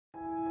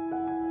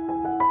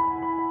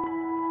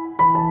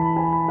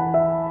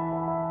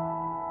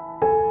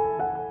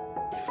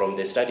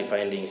the study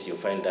findings, you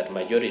find that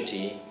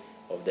majority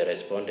of the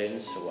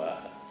respondents were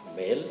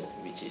male,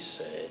 which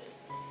is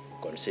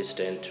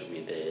consistent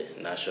with the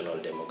national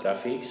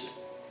demographics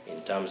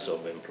in terms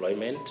of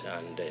employment,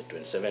 and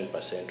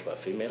 27% were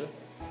female.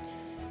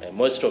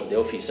 Most of the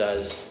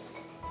officers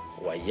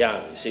were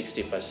young,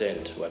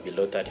 60% were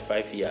below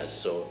 35 years.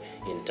 So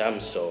in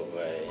terms of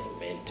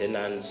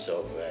maintenance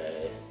of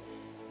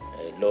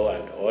law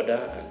and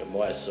order, and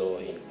more so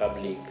in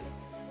public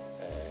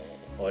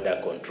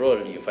order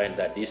control, you find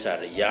that these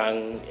are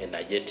young,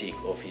 energetic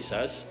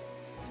officers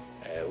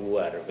who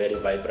are very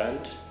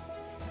vibrant,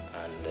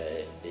 and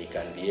they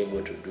can be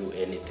able to do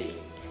anything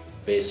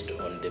based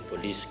on the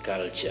police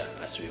culture,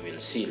 as we will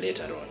see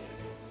later on.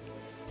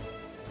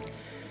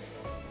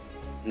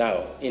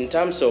 Now, in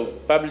terms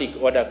of public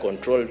order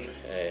control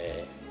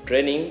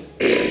training,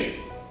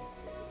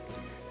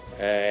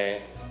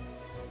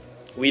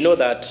 we know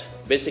that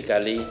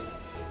basically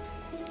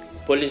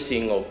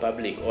policing of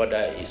public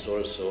order is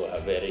also a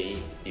very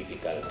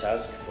difficult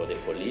task for the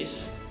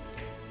police,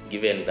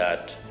 given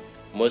that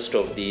most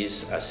of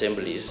these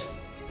assemblies,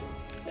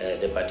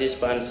 the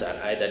participants are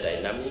either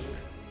dynamic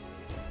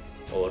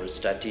or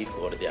static,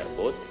 or they are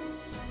both.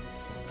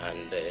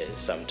 And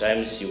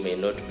sometimes you may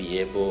not be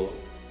able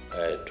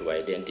to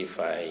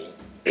identify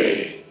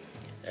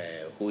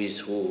who is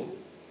who.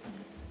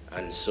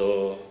 And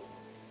so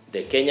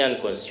the Kenyan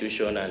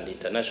Constitution and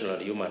international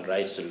human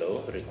rights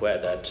law require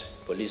that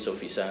police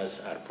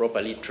officers are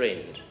properly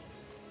trained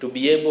to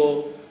be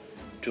able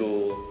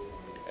to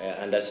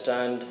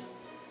understand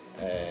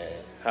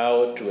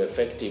how to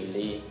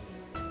effectively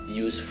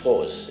use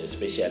force,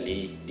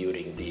 especially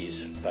during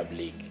this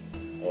public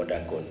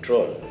order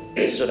control,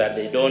 so that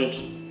they don't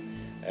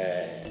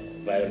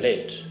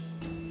violate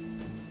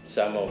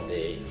some of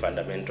the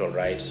fundamental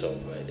rights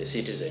of the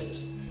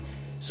citizens.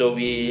 So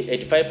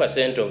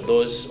 85% of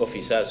those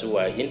officers who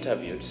were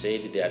interviewed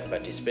said they had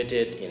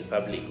participated in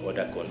public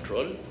order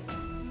control,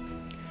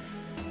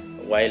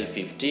 while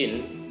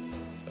 15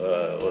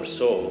 or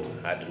so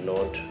had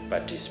not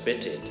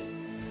participated.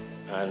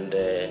 And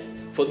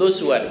for those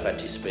who had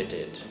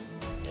participated,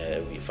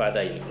 we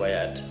further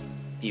inquired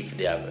if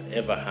they have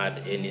ever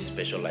had any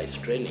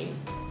specialized training,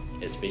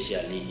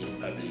 especially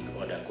in public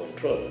order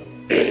control.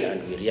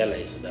 And we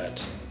realized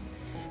that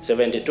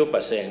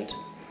 72%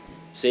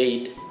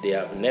 said they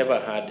have never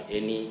had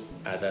any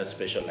other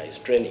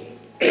specialized training.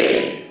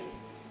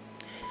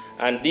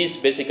 And this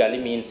basically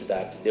means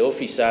that the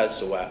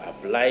officers were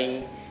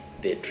applying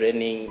the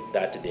training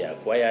that they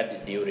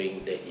acquired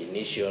during the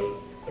initial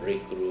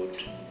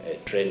recruit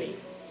training.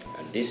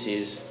 And this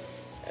is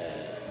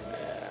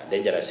a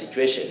dangerous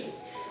situation,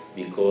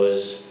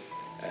 because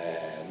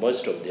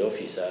most of the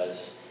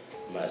officers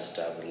must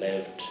have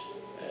left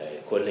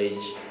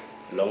college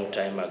long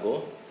time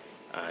ago,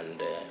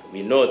 and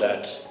we know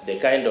that the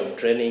kind of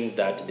training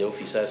that the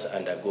officers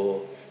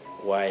undergo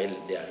while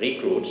they are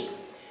recruits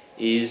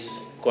is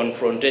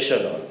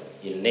confrontational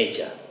in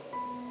nature.